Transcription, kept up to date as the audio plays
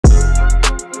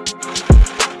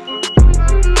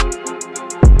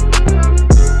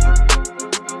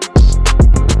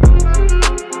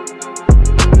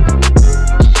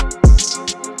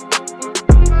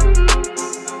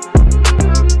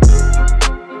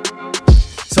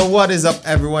what is up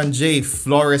everyone,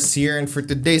 JFLO here, and for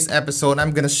today's episode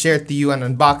I'm gonna share to you an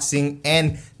unboxing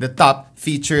and the top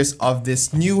features of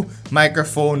this new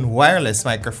microphone, wireless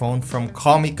microphone from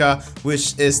Comica,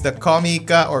 which is the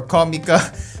Comica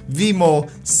Vimo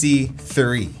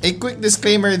C3. A quick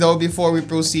disclaimer though before we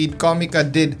proceed, Comica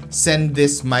did send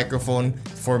this microphone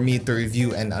for me to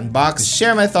review and unbox, to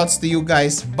share my thoughts to you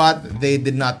guys, but they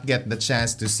did not get the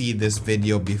chance to see this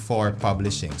video before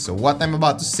publishing. So what I'm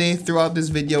about to say throughout this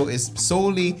video is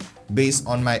solely based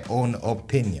on my own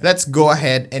opinion. Let's go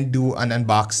ahead and do an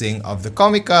unboxing of the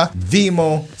Comica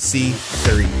Vimo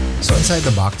C3. So inside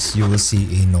the box, you will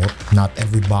see a note. Not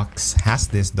every box has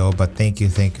this though, but thank you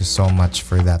so much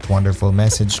for that wonderful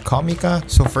message, Comica.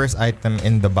 So first item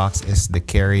in the box is the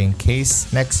carrying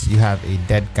case. Next, you have a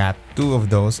dead cat, 2 of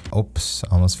those. Oops,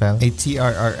 almost fell. A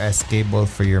TRRS cable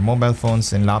for your mobile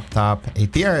phones and laptop. A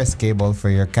TRS cable for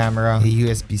your camera. A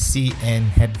USB-C and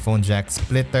headphone jack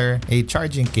splitter. A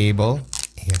charging cable.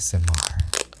 ASMR.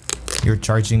 Your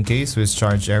charging case will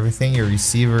charge everything, your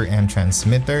receiver and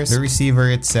transmitters, the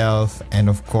receiver itself, and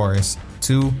of course,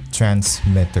 2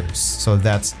 transmitters. So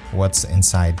that's what's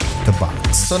inside the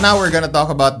box. So now we're gonna talk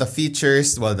about the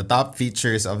features, well, the top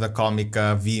features of the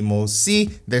Comica Vimo C.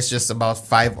 There's just about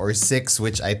 5 or 6,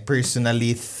 which I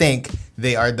personally think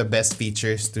they are the best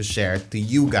features to share to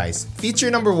you guys.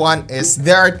 Feature number 1 is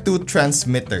there are 2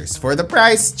 transmitters. For the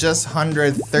price, just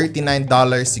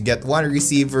 $139, you get 1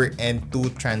 receiver and 2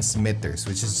 transmitters,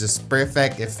 which is just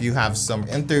perfect if you have some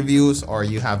interviews or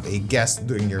you have a guest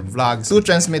doing your vlogs. 2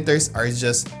 transmitters are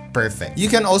just perfect. You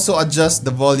can also adjust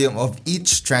the volume of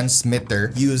each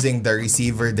transmitter using the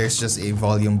receiver. There's just a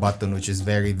volume button, which is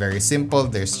very simple.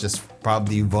 There's just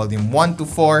probably volume 1 to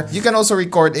 4. You can also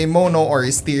record a mono or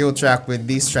a stereo track with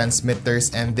these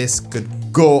transmitters, and this could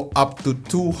go up to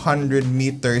 200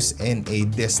 meters in a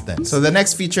distance. So the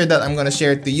next feature that I'm gonna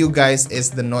share to you guys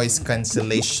is the noise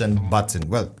cancellation button.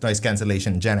 Well, noise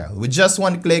cancellation in general. With just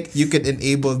 1 click, you could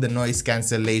enable the noise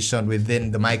cancellation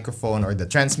within the microphone or the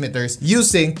transmitters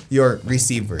using your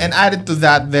receiver. And added to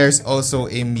that, there's also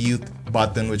a mute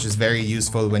button, which is very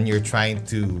useful when you're trying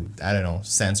to, I don't know,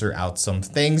 censor out some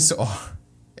things, or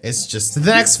it's just... The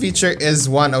next feature is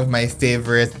one of my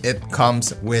favorite. It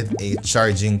comes with a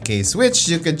charging case, which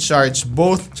you could charge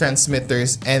both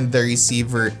transmitters and the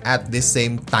receiver at the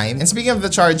same time. And speaking of the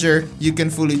charger, you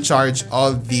can fully charge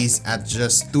all these at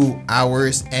just 2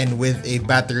 hours, and with a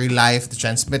battery life, the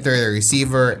transmitter, the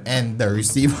receiver, and the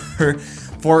receiver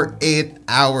for 8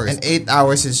 hours. And 8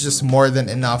 hours is just more than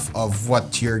enough of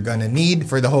what you're gonna need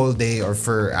for the whole day, or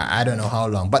for I don't know how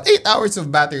long. But 8 hours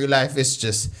of battery life is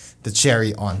just the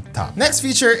cherry on top. Next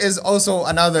feature is also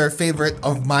another favorite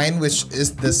of mine, which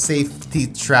is the safety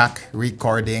track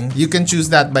recording. You can choose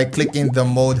that by clicking the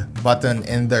mode button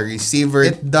in the receiver.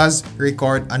 It does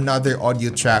record another audio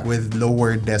track with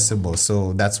lower decibels,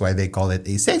 so that's why they call it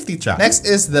a safety track. Next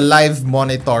is the live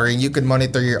monitoring. You can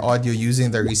monitor your audio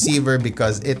using the receiver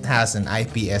because it has an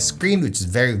IPS screen, which is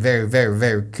very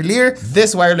clear.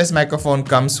 This wireless microphone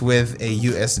comes with a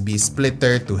USB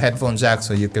splitter to headphone jack,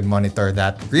 so you can monitor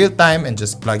that real time and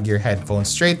just plug your headphones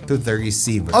straight to the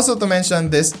receiver. Also to mention,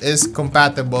 this is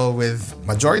compatible with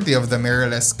majority of the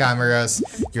mirrorless cameras,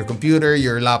 your computer,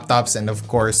 your laptops, and of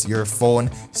course your phone,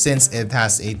 since it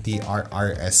has a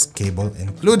TRRS cable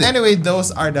included. Anyway, those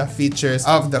are the features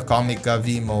of the Comica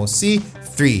Vimo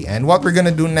C3. And what we're gonna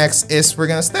do next is we're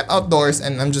gonna step outdoors,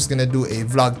 and I'm just gonna do a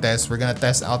vlog test. We're gonna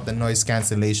test out the noise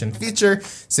cancellation feature,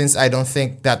 since I don't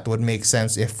think that would make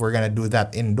sense if we're gonna do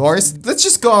that indoors. Let's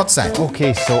just go outside.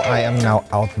 Okay, so I am now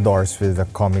outdoors with the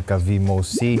Comica Vimo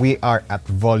C. We are at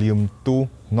volume 2.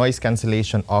 Noise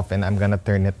cancellation off, and I'm gonna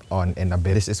turn it on in a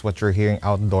bit. This is what you're hearing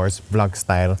outdoors, vlog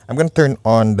style. I'm gonna turn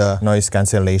on the noise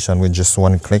cancellation with just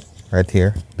 1 click right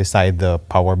here beside the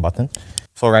power button.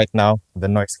 So right now, the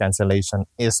noise cancellation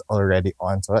is already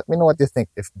on. So let me know what you think,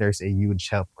 if there's a huge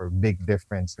help or big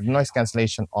difference with noise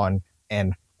cancellation on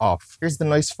and off. Here's the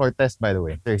noise floor test, by the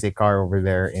way. There's a car over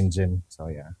there, engine. So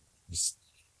yeah,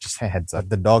 just a heads up.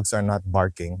 The dogs are not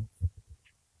barking.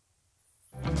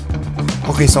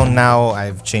 Okay, so now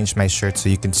I've changed my shirt so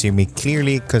you can see me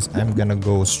clearly, because I'm gonna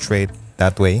go straight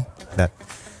that way.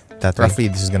 That roughly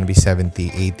this is gonna be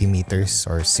 70-80 meters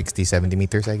or 60-70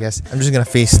 meters, I guess. I'm just gonna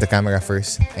face the camera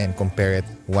first and compare it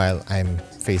while I'm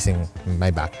facing my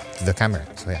back to the camera.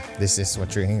 So yeah, this is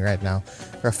what you're hearing right now.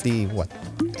 Roughly what,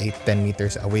 8-10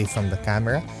 meters away from the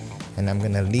camera. And I'm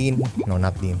gonna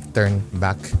turn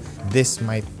back. This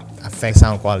might affect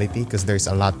sound quality because there's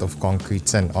a lot of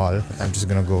concretes and all. I'm just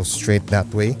gonna go straight that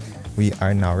way. We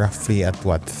are now roughly at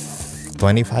what,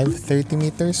 25, 30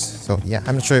 meters. So yeah,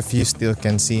 I'm not sure if you still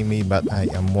can see me, but I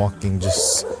am walking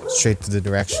just straight to the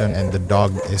direction and the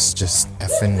dog is just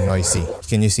effing noisy.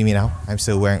 Can you see me now? I'm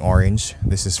still wearing orange.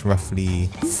 This is roughly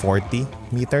 40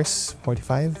 meters,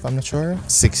 45, I'm not sure.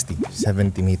 60,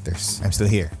 70 meters. I'm still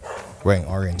here, wearing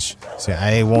orange. So yeah,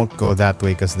 I won't go that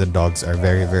way because the dogs are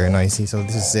very, very noisy. So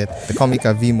this is it. The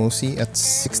Comica Vimo C at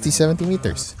 60, 70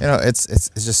 meters. You know, it's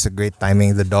just a great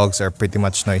timing. The dogs are pretty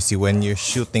much noisy when you're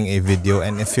shooting a video,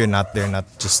 and if you're not, they're not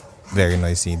just very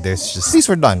noisy. There's just, these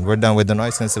were done. We're done with the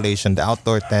noise cancellation, the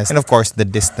outdoor test, and of course the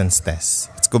distance test.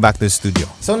 Let's go back to the studio.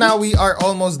 So now we are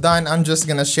almost done. I'm just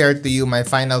gonna share to you my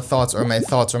final thoughts or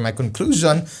my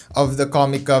conclusion of the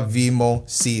Comica Vimo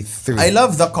C3. I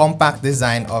love the compact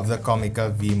design of the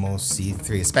Comica Vimo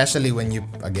C3, especially when you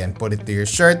again put it to your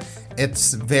shirt.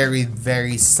 It's very,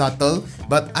 very subtle,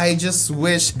 but I just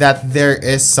wish that there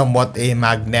is somewhat a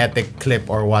magnetic clip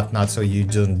or whatnot, so you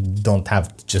don't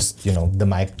have just, you know, the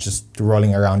mic just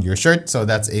rolling around your shirt. So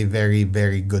that's a very,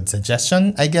 very good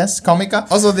suggestion, I guess, Comica.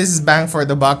 Also, this is bang for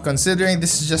the buck, considering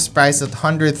this is just priced at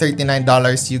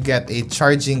 $139. You get a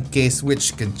charging case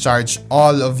which can charge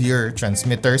all of your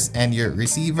transmitters and your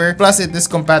receiver. Plus, it is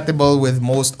compatible with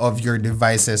most of your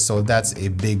devices, so that's a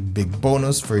big, big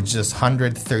bonus for just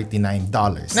 $139.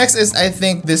 Next is, I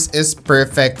think this is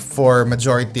perfect for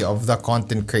majority of the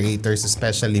content creators,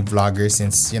 especially vloggers,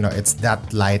 since, you know, it's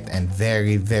that light and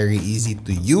very, very easy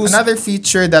to use. Another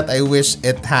feature that I wish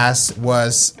it has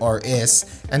was or is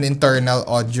an internal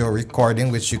audio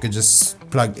recording, which you could just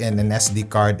plug in an SD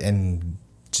card and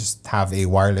just have a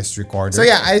wireless recorder. So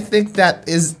yeah, I think that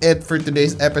is it for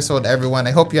today's episode, everyone.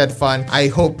 I hope you had fun. I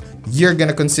hope you're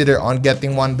gonna consider on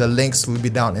getting one. The links will be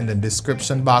down in the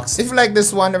description box. If you like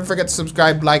this one, don't forget to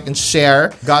subscribe, like, and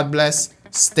share. God bless.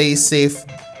 Stay safe.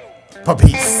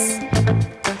 Peace.